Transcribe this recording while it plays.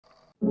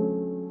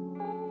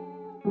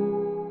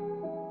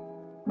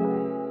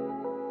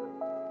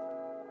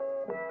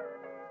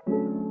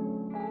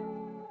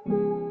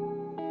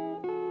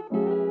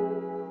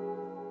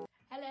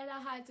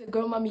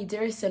Girl Mommy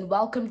Dearest, and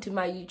welcome to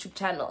my YouTube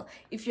channel.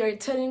 If you're a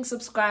returning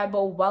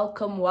subscriber,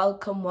 welcome.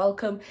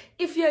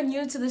 If you're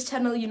new to this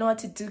channel, you know what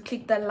to do.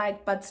 Click that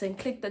like button,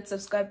 click that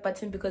subscribe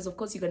button, because of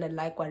course you're gonna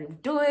like what I'm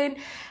doing.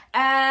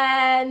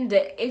 And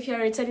if you're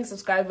a returning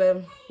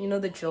subscriber, you know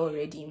the drill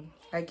already.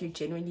 Like, you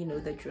genuinely know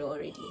the drill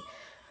already.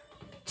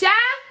 Cha,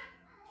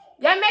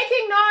 you're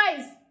making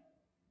noise.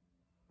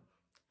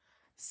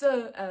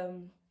 So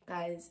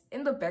guys,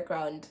 in the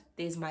background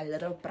there's my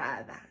little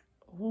brother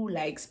who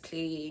likes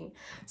playing.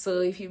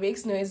 So if he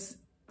makes noise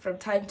from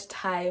time to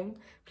time,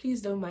 please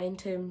don't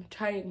mind him.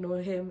 Try and ignore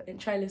him and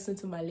try and listen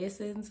to my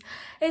lessons.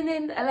 And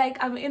then, like,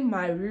 I'm in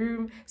my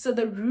room, so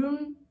the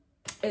room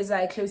is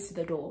like close to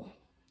the door,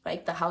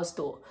 like the house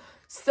door,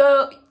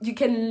 so you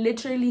can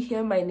literally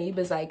hear my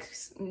neighbors, like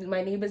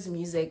my neighbors'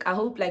 music. I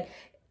hope like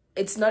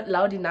it's not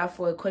loud enough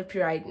for a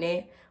copyright,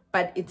 né?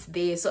 But it's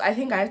there. So I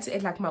think I have to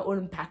add like my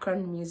own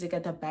background music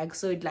at the back,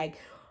 so it, like,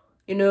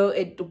 you know,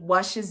 it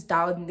washes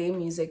down their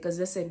music. Because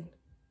listen,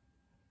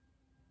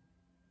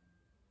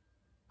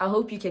 I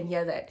hope you can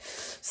hear that.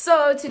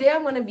 So today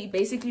I'm going to be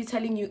basically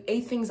telling you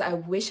 8 things I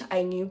wish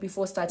I knew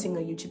before starting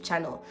a YouTube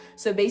channel.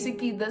 So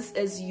basically this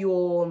is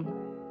your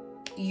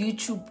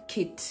YouTube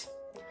kit.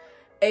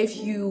 If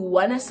you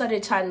want to start a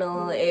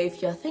channel,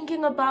 if you're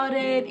thinking about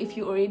it, if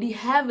you already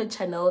have a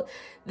channel,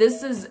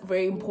 this is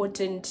very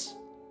important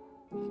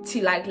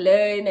to like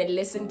learn and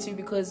listen to,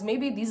 because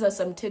maybe these are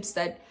some tips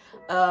that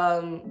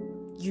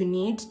you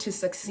need to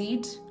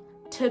succeed,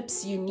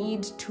 tips you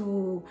need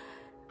to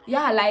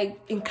like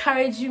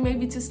encourage you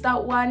maybe to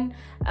start one,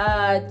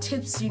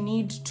 tips you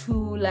need to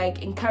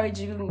like encourage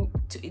you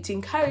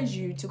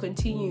to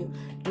continue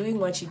doing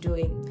what you're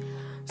doing.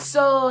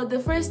 So the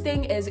first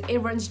thing is,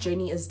 everyone's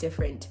journey is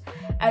different,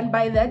 and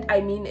by that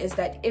I mean is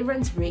that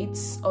everyone's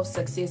rates of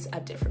success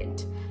are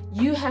different.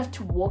 You have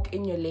to walk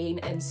in your lane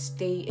and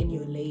stay in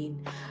your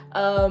lane.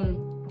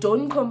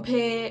 Don't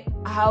compare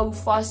how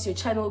fast your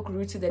channel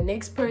grew to the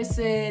next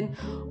person,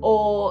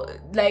 or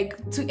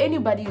like to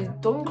anybody.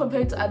 Don't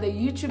compare it to other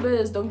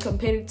YouTubers. Don't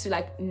compare it to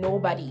like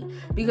nobody,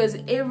 because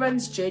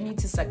everyone's journey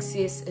to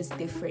success is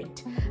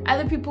different.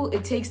 Other people,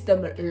 it takes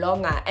them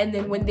longer, and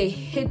then when they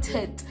hit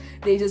it,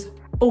 they just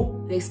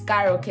they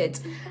skyrocket.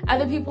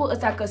 Other people,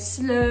 it's like a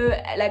slow,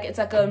 like it's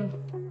like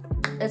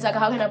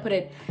how can I put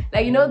it,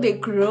 like, you know, they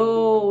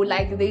grow,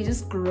 like they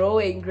just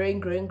growing.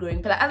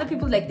 But like other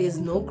people, like there's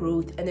no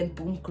growth and then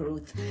boom,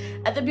 growth.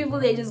 Other people,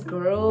 they just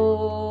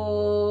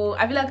grow.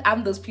 I feel like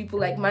I'm those people.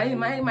 Like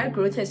my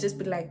growth has just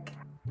been like,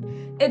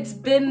 it's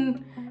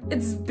been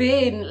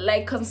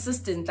like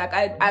consistent. Like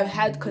I've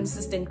had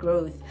consistent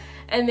growth.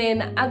 And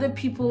then other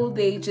people,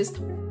 they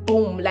just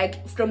boom,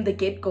 like from the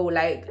get-go,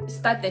 like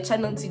start their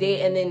channel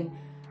today and then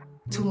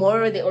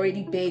tomorrow they're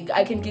already big.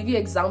 I can give you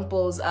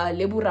examples.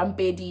 Lebu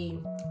Rampedi,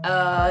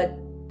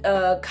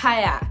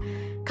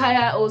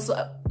 Kaya,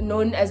 also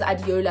known as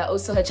Adiola.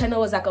 Also, her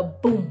channel was like a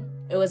boom.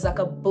 It was like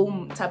a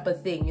boom type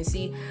of thing, you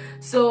see.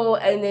 So,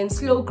 and then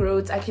slow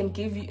growth, I can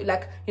give you,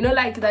 like, you know,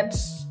 like that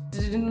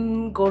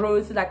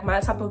growth, like my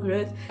type of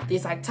growth.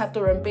 There's like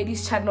Tato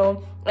Rampedi's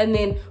channel. And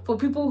then for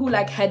people who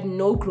like had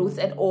no growth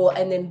at all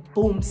and then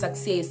boom,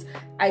 success,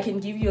 I can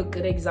give you a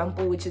good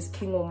example, which is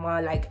King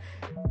Omar, like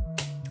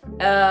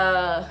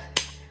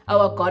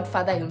our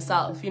godfather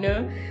himself, you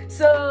know.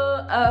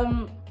 So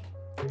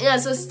yeah,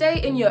 so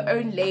stay in your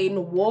own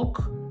lane,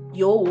 walk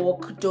your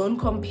walk. Don't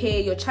compare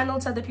your channel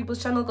to other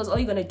people's channel, because all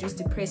you're gonna do is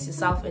depress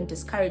yourself and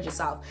discourage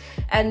yourself.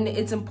 And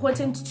it's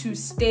important to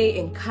stay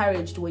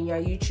encouraged when you're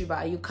a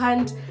YouTuber. You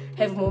can't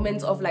have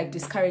moments of like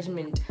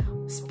discouragement.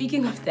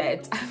 Speaking of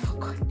that, I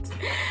forgot.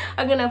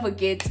 I'm gonna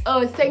forget.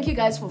 Oh, thank you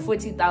guys for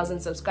 40,000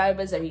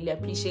 subscribers. I really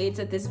appreciate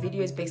it. This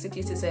video is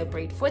basically to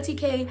celebrate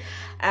 40k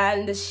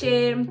and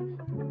share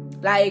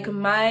like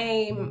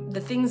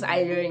the things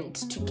I learned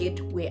to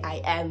get where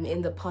I am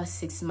in the past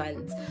 6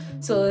 months.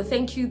 So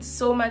thank you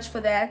so much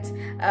for that.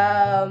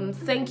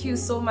 Thank you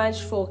so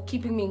much for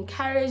keeping me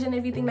encouraged and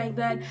everything like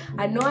that.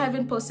 I know I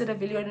haven't posted a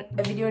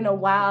video in a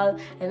while,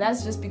 and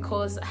that's just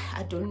because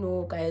I don't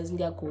know, guys.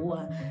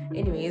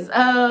 Anyways,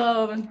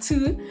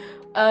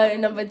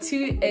 number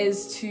 2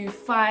 is to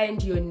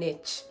find your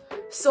niche.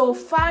 So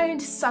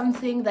find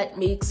something that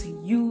makes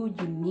you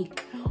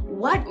unique.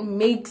 What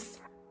makes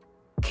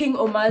King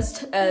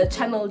Omar's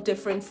channel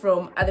different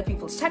from other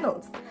people's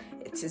channels?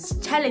 It's his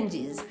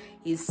challenges,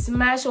 his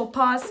smash or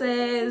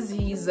passes,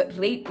 his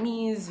rate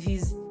me's,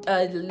 his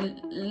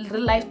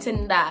real life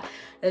Tinder.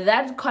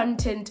 That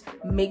content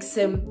makes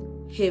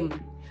him him,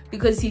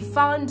 because he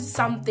found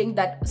something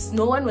that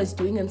no one was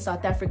doing in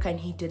South Africa and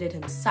he did it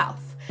himself.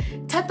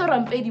 Tato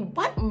Rampedi,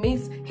 what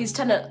makes his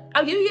channel,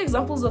 I'll give you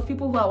examples of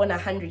people who are on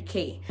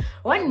 100k.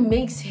 What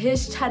makes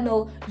his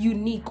channel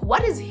unique?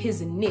 What is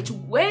his niche?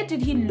 Where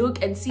did he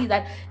look and see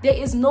that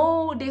there's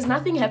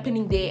nothing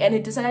happening there, and he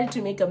decided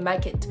to make a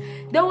market?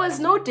 There was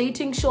no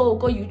dating show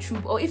or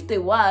YouTube, or if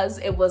there was,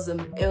 it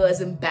wasn't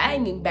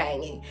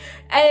banging.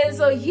 And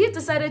so he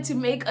decided to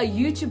make a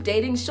YouTube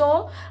dating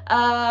show,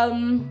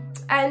 and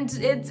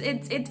it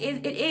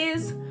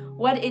is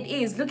what it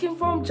is. Looking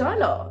for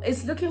Mjolo.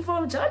 It's looking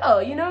for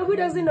Mjolo. You know, who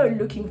doesn't know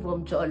looking for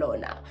Mjolo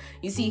now?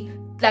 You see,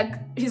 like,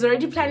 he's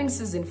already planning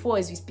season 4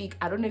 as we speak.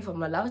 I don't know if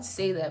I'm allowed to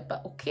say that,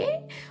 but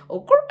okay.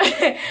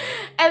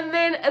 And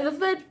then the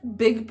third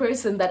big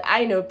person that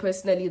I know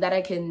personally that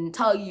I can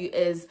tell you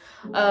is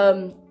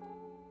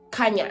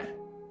Kanya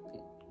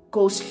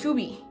Ghost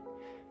Shubi.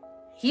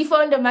 He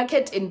found a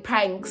market in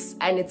pranks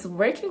and it's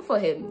working for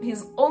him.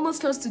 He's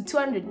almost close to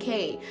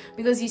 200k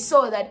because he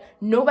saw that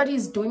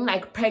nobody's doing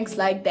like pranks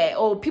like that.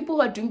 Or people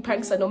who are doing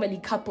pranks are normally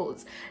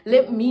couples.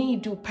 Let me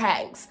do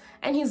pranks.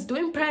 And he's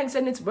doing pranks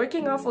and it's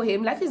working out for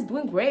him. Life is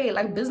doing great.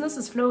 Like, business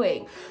is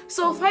flowing.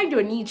 So find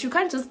your niche. You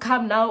can't just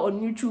come now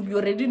on YouTube. You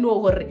already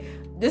know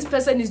this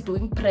person is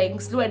doing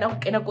pranks. Can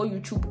I go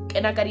YouTube?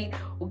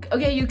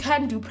 Okay, you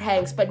can do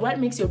pranks, but what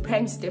makes your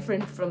pranks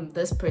different from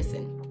this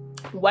person?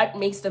 What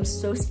makes them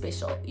so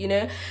special? You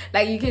know,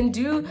 like, you can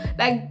do,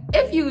 like,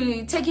 if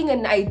you're taking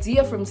an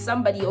idea from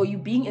somebody or you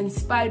being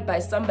inspired by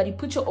somebody,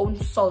 put your own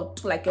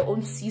salt, like your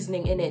own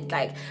seasoning in it,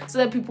 like, so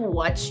that people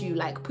watch you.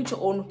 Like, put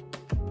your own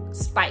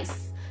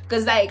spice.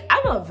 Because, like,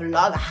 I'm a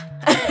vlogger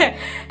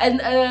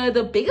and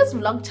the biggest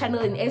vlog channel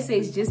in SA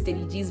is Just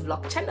Daddy G's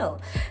vlog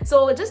channel.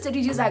 So Just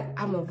Daddy G's like,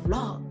 I'm a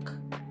vlog,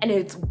 and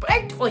it's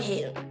worked for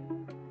him.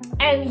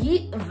 And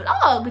he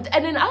vlogged,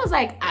 and then I was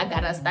like, I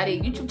gotta start a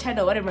YouTube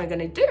channel. What am I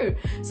gonna do?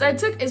 So I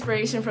took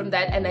inspiration from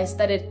that and I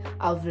started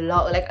a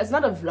vlog. Like, it's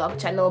not a vlog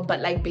channel, but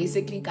like,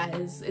 basically,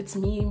 guys, it's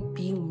me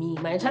being me.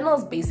 My channel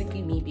is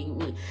basically me being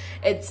me.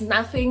 It's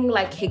nothing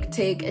like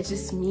hectic. It's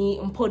just me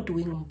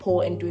doing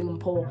and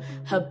doing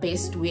her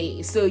best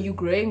way. So you're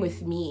growing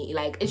with me.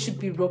 Like, it should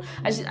be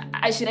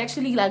I should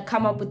actually like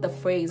come up with the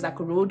phrase like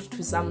road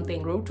to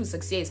something, road to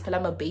success. But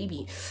I'm a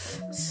baby.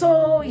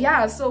 So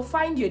yeah, so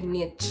find your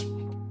niche.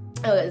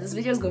 This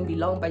video is going to be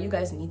long, but you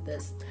guys need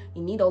this.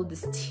 You need all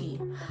this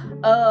tea.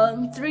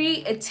 3,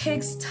 it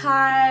takes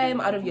time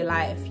out of your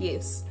life.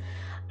 Yes,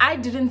 I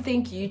didn't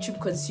think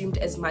YouTube consumed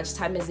as much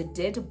time as it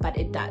did, but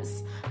it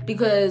does,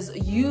 because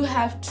you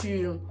have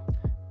to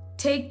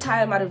take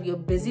time out of your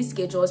busy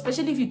schedule,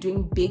 especially if you're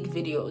doing big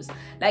videos.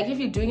 Like, if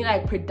you're doing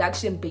like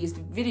production based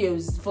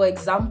videos, for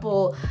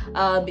example,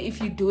 if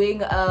you're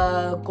doing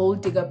a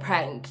gold digger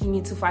prank, you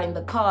need to find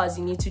the cars,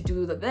 you need to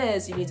do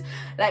this, you need to,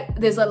 like,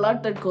 there's a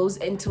lot that goes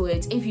into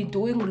it. If you're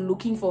doing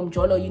looking for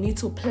Mjolo, you need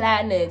to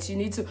plan it, you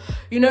need to,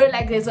 you know,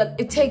 like,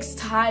 it takes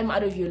time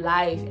out of your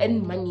life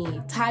and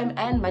money, time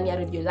and money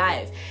out of your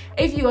life.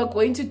 If you are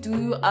going to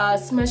do a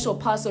smash or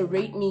pass or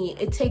rate me,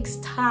 it takes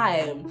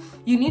time.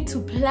 You need to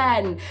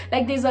plan.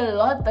 Like, there's a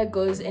lot that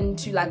goes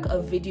into like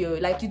a video.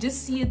 Like, you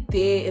just see it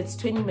there, it's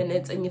 20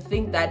 minutes, and you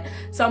think that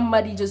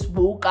somebody just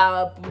woke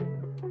up,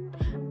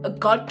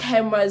 got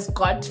cameras,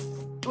 got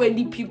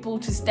 20 people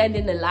to stand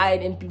in a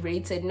line and be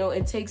rated. No,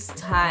 it takes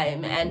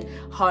time and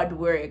hard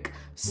work.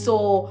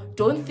 So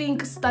don't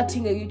think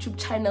starting a YouTube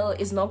channel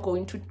is not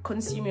going to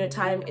consume your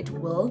time. It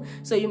will.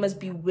 So you must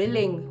be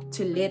willing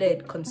to let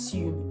it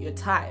consume your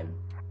time.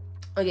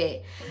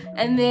 Okay,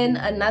 and then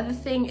another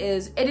thing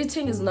is,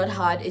 editing is not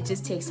hard, it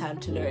just takes time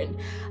to learn.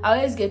 I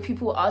always get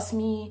people ask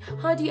me,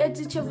 how do you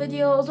edit your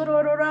videos?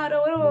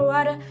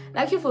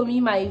 Lucky for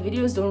me, my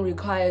videos don't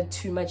require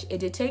too much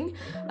editing.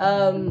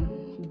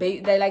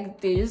 They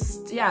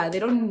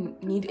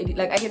don't need edit.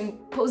 Like, I can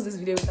post this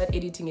video without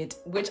editing it,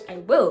 which I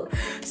will.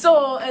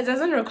 So it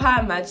doesn't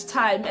require much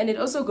time, and it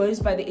also goes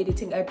by the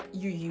editing app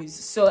you use.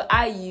 So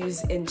I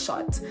use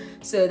InShot.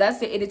 So that's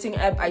the editing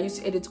app I use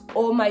to edit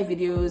all my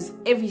videos,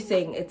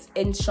 everything. It's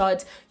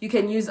InShot. You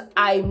can use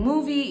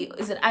iMovie.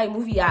 Is it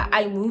iMovie? Yeah,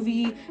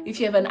 iMovie. If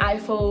you have an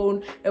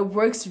iPhone, it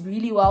works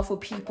really well for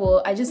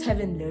people. I just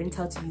haven't learned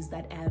how to use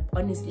that app.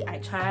 Honestly, I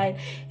tried.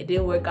 It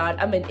didn't work out.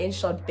 I'm an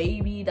InShot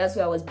baby. That's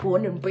where I was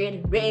born and bred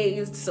and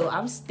raised. So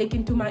I'm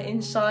sticking to my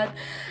InShot.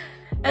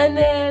 And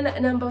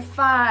then number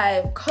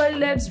 5,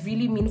 collabs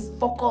really mean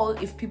fuck all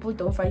if people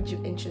don't find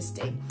you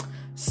interesting.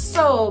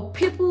 So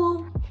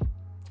people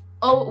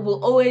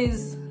will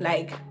always,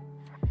 like,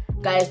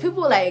 guys,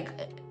 people like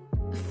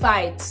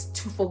fight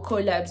for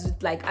collabs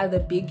with like other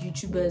big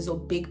YouTubers or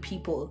big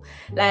people.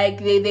 Like,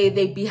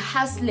 they be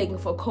hustling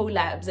for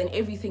collabs and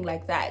everything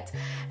like that,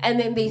 and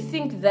then they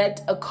think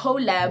that a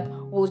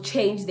collab will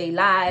change their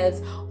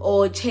lives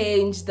or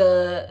change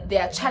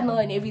their channel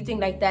and everything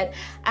like that.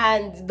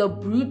 And the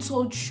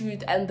brutal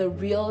truth and the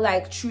real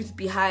like truth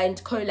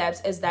behind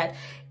collabs is that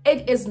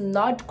it is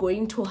not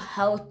going to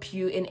help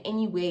you in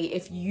any way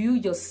if you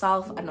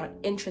yourself are not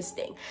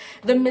interesting.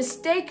 The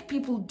mistake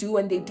people do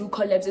when they do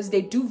collabs is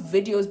they do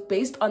videos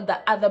based on the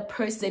other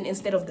person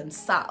instead of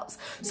themselves.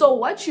 So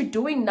what you're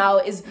doing now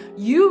is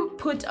you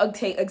put,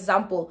 okay,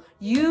 example,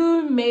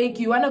 you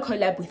want to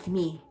collab with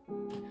me.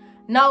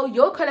 Now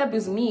your collab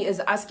with me is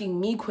asking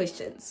me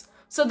questions.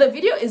 So the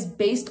video is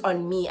based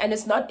on me and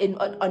it's not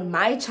on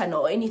my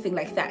channel or anything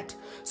like that.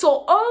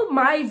 So all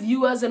my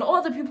viewers and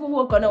all the people who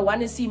are gonna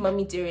want to see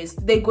Mommy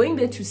Dearest, they're going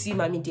there to see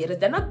Mommy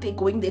Dearest. They're not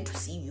going there to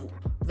see you.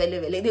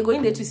 They're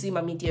going there to see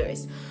Mommy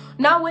Dearest.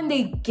 Now when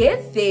they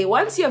get there,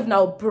 once you have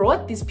now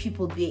brought these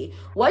people there,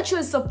 what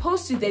you're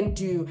supposed to then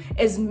do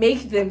is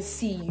make them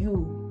see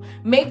you.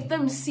 Make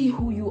them see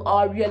who you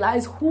are,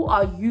 realize who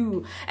are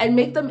you, and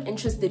make them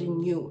interested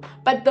in you.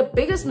 But the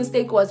biggest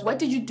mistake was, what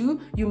did you do?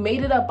 You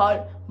made it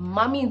about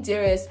mommy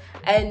dearest,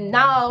 and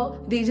now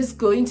they're just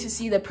going to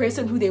see the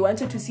person who they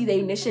wanted to see.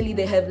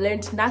 They have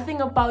learned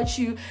nothing about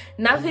you.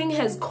 Nothing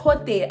has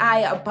caught their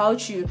eye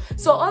about you.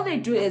 So all they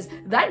do is,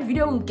 that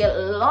video will get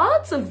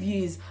lots of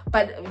views,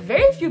 but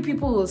very few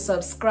people will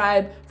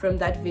subscribe from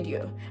that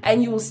video,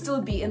 and you will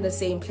still be in the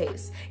same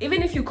place.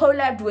 Even if you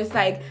collabed with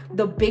like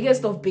the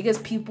biggest of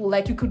biggest people,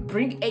 like you could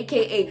bring,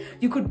 aka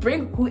you could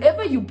bring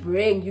whoever you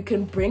bring, you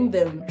can bring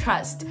them,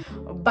 trust.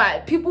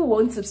 But people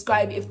won't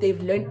subscribe if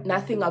they've learned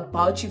nothing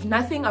about you, if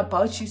nothing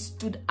about you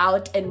stood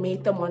out and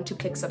made them want to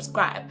click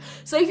subscribe.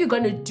 So if you're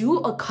gonna do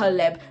a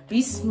collab,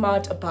 be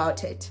smart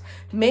about it.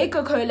 Make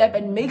a collab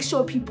and make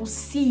sure people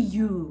see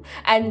you,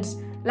 and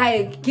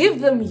like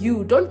give them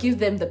you. Don't give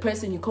them the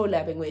person you're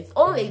collabing with.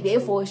 All they're there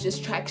for is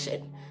just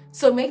traction.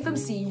 So make them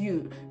see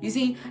you. You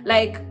see,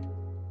 like,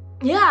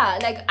 yeah,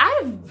 like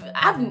I've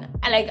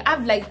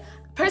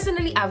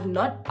personally, I've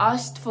not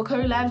asked for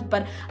collabs,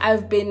 but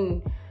I've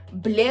been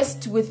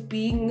blessed with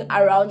being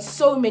around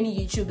so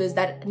many YouTubers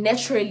that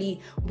naturally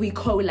we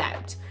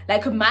collabed.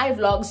 Like my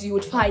vlogs, you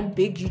would find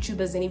big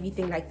YouTubers and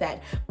everything like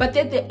that, but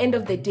at the end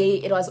of the day,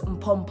 it was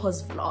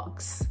Mpompo's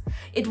vlogs.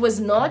 It was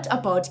not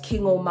about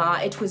King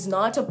Omar. It was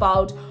not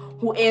about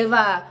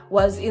whoever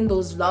was in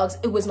those vlogs.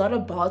 It was not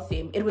about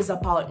them. It was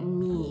about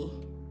me.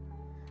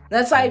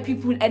 That's why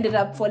people ended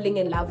up falling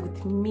in love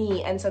with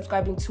me and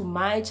subscribing to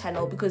my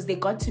channel, because they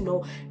got to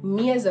know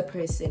me as a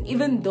person,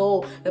 even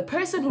though the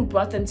person who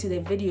brought them to the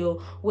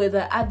video were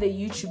the other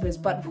YouTubers,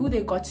 but who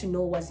they got to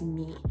know was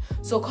me.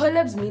 So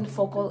collabs mean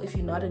focal if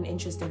you're not an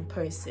interesting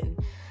person.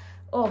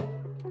 Oh,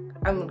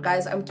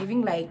 guys, I'm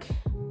giving like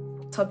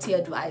top tier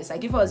advice.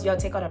 Like if I was you, I'd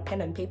take out a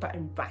pen and paper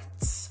and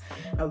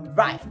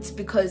write,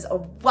 because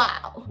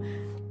wow.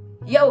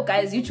 Yo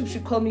guys, YouTube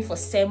should call me for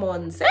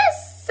sermons.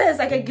 Yes, says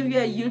I can give you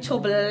a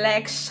YouTube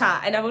lecture,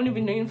 and I've only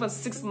been doing it for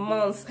 6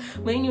 months.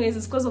 But anyways,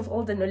 it's because of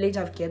all the knowledge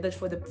I've gathered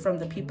from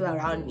the people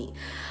around me.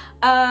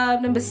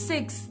 Number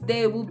 6,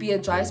 there will be a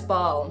dry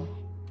spell.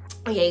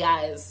 Okay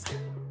guys,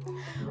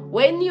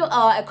 when you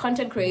are a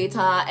content creator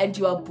and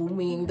you are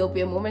booming, there'll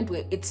be a moment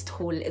where it's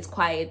dull, it's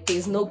quiet,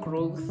 there's no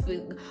growth.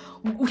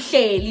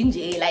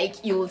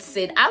 Like you'll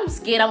say, I'm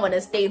scared I'm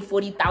gonna stay in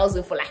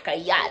 40,000 for like a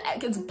year.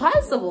 Like it's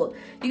possible,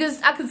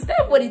 because I could stay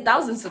at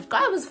 40,000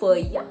 subscribers for a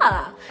year.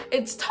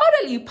 It's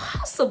totally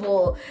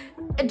possible.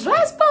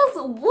 Dry spells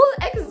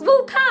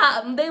will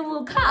come. They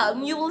will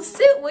come. You will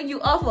sit where you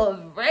are for a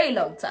very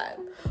long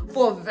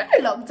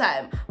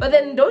time. But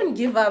then don't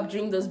give up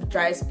during those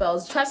dry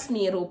spells. Trust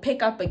me, it'll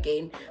pick up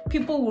again.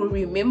 People will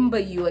remember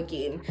you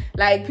again.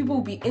 Like people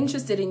will be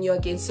interested in you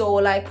again. So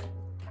like,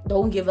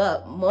 don't give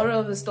up. Moral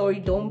of the story,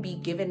 don't be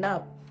giving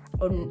up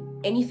on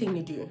anything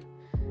you do.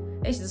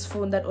 It's this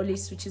phone that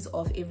always switches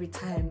off every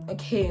time.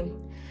 Okay,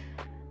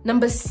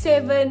 number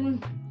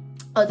 7.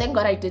 Oh, thank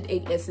God I did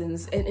 8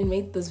 lessons and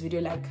made this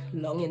video like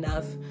long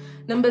enough.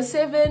 Number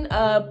 7,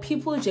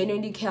 people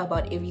genuinely care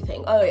about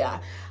everything. Oh yeah,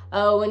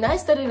 when I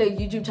started a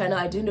YouTube channel,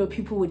 I didn't know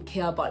people would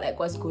care about like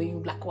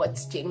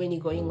what's genuinely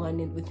going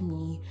on with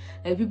me.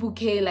 Like people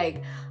care,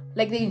 like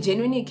they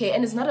genuinely care,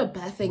 and it's not a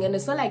bad thing, and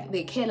it's not like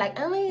they care like,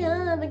 oh my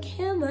god, I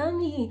care,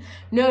 mommy.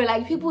 No,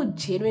 like people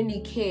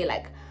genuinely care.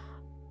 Like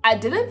I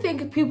didn't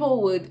think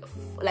people would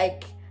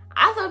like,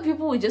 I thought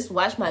people would just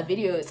watch my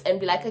videos and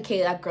be like,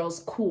 okay, that girl's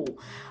cool.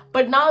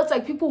 But now it's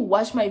like people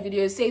watch my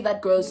videos, say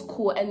that girl's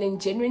cool, and then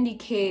genuinely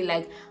care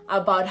like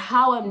about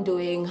how I'm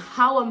doing,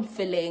 how I'm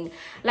feeling.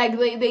 Like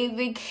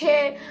they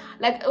care.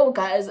 Like, oh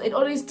guys, it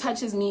always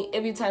touches me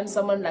every time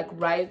someone like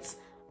writes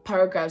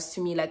paragraphs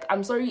to me. Like,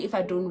 I'm sorry if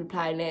I don't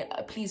reply, ne?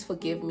 Please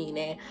forgive me,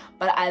 ne?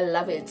 But I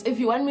love it. If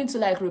you want me to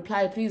like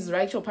reply, please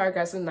write your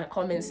paragraphs in the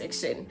comment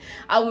section.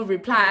 I will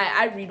reply.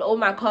 I read all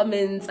my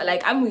comments.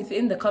 Like, I'm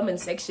within the comment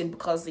section,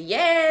 because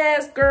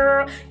yes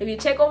girl, if you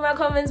check all my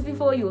comments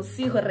before, you'll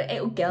see her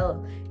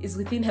girl is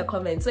within her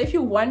comments. So if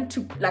you want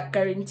to like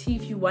guarantee,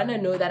 if you want to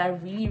know that I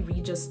really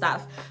read your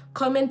stuff,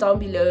 comment down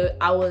below.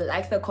 I will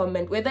like the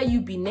comment, whether you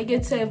be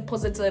negative,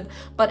 positive.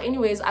 But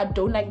anyways, I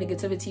don't like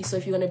negativity, so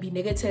if you want to be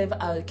negative,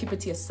 I'll keep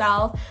it to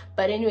yourself.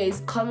 But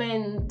anyways,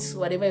 comment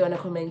whatever you want to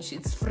comment.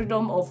 It's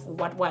freedom of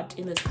what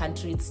in this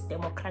country. It's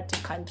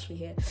democratic country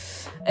here.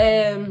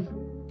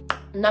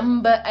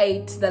 Number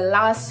 8, the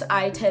last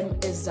item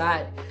is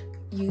that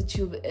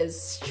YouTube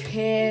is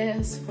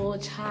stressful,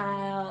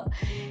 child.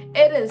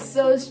 It is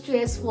so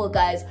stressful,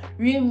 guys.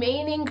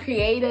 Remaining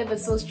creative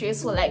is so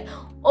stressful. Like,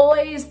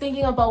 always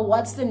thinking about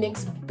what's the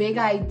next big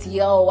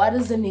idea, or what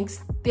is the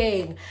next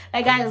thing.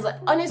 Like, guys,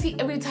 honestly,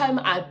 every time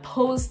I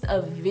post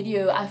a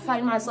video, I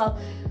find myself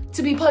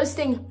to be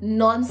posting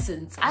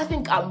nonsense. I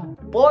think I'm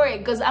boring,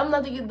 because I'm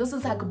not thinking this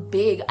is like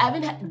big. I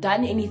haven't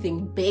done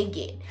anything big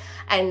yet,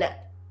 and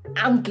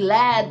I'm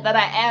glad that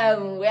I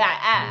am where I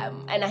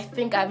am, and I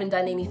think I haven't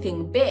done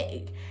anything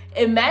big.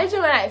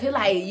 Imagine when I feel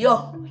like,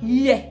 yo,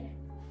 yeah,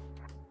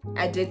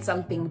 I did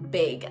something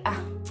big.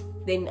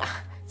 Then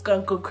It's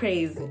gonna go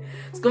crazy.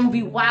 It's gonna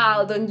be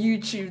wild on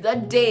YouTube.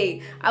 That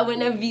day I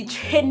wanna be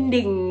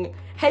trending,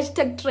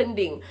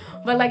 #trending.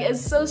 But like, it's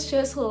so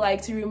stressful,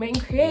 like, to remain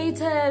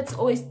creative, to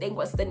always think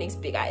what's the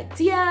next big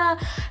idea.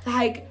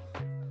 Like,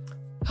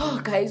 oh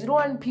guys, you don't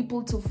want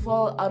people to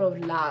fall out of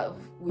love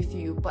with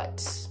you.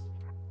 But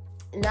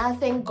now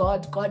thank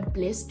God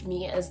blessed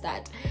me is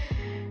that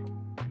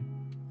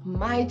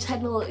my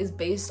channel is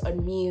based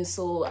on me,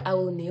 so I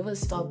will never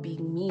stop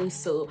being me.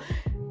 So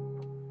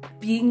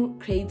being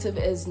creative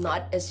is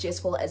not as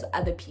stressful as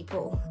other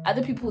people.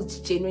 Other people is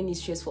genuinely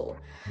stressful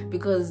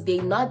because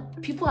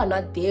people are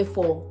not there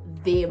for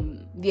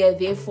them. They are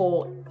there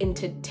for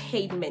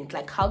entertainment.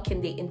 Like, how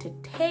can they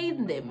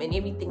entertain them and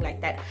everything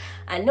like that?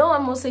 I know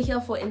I'm also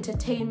here for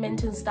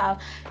entertainment and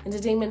stuff,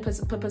 entertainment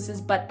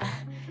purposes, but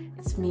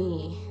it's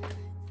me.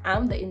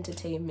 I'm the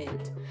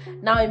entertainment.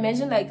 Now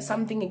imagine like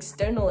something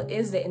external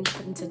is the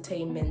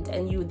entertainment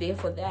and you're there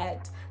for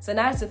that. So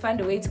now I have to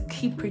find a way to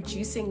keep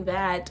producing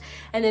that,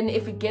 and then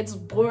if it gets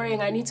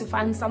boring, I need to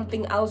find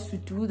something else to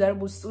do that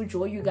will still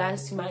draw you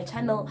guys to my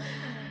channel.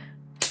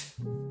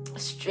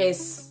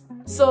 Stress.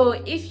 So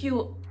if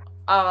you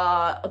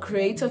are a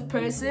creative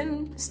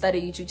person, start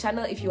a YouTube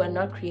channel. If you are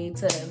not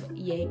creative,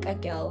 yeah, a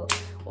girl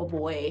or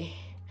boy,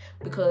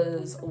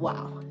 because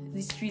wow,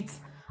 these streets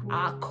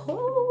are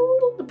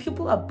cold.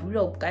 People are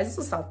brutal, guys.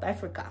 This is South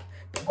Africa.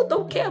 People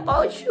don't care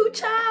about you,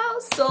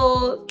 child.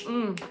 So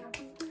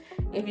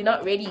if you're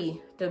not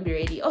ready, don't be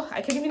ready. Oh,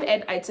 I can even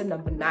add item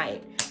number 9.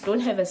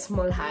 Don't have a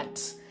small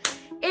heart.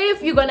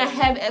 If you're gonna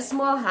have a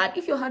small heart,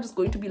 if your heart is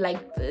going to be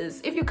like this,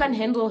 if you can't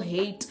handle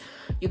hate,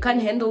 you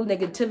can't handle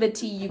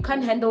negativity, you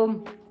can't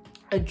handle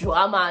a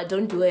drama,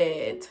 don't do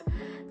it.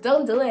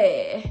 Don't do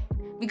it.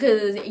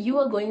 Because you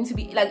are going to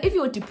be like, if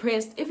you're a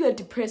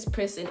depressed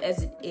person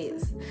as it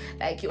is,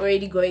 like you're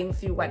already going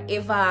through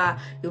whatever,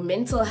 your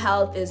mental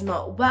health is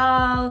not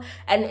well,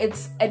 and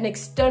it's an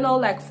external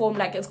like form,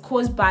 like it's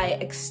caused by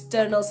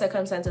external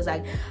circumstances,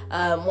 like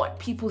what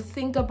people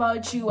think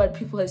about you, what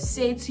people have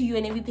said to you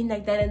and everything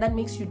like that, and that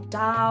makes you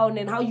down,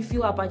 and how you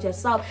feel about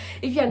yourself.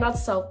 If you're not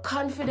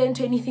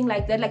self-confident or anything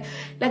like that, like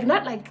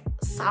not like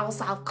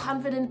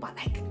self-confident, but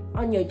like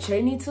on your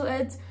journey to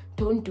it,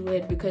 don't do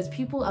it, because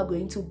people are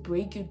going to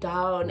break you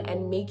down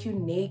and make you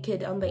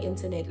naked on the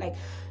internet. Like,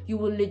 you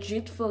will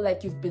legit feel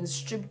like you've been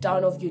stripped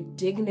down of your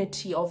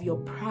dignity, of your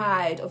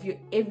pride, of your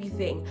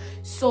everything.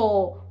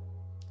 So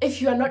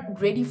if you are not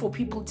ready for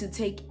people to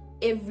take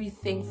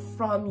everything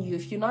from you,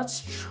 if you're not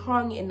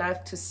strong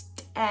enough to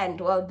stand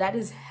while that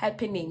is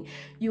happening,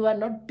 you are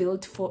not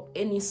built for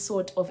any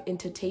sort of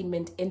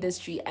entertainment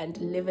industry, and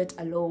leave it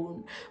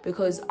alone.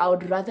 Because I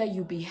would rather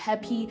you be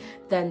happy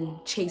than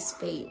chase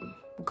fame,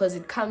 because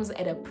it comes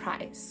at a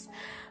price.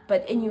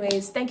 But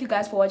anyways, thank you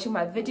guys for watching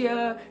my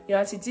video. You know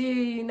what to do,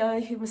 you know,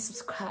 you must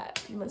subscribe,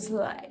 you must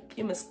like,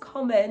 you must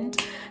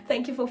comment.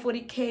 Thank you for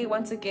 40K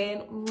once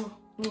again.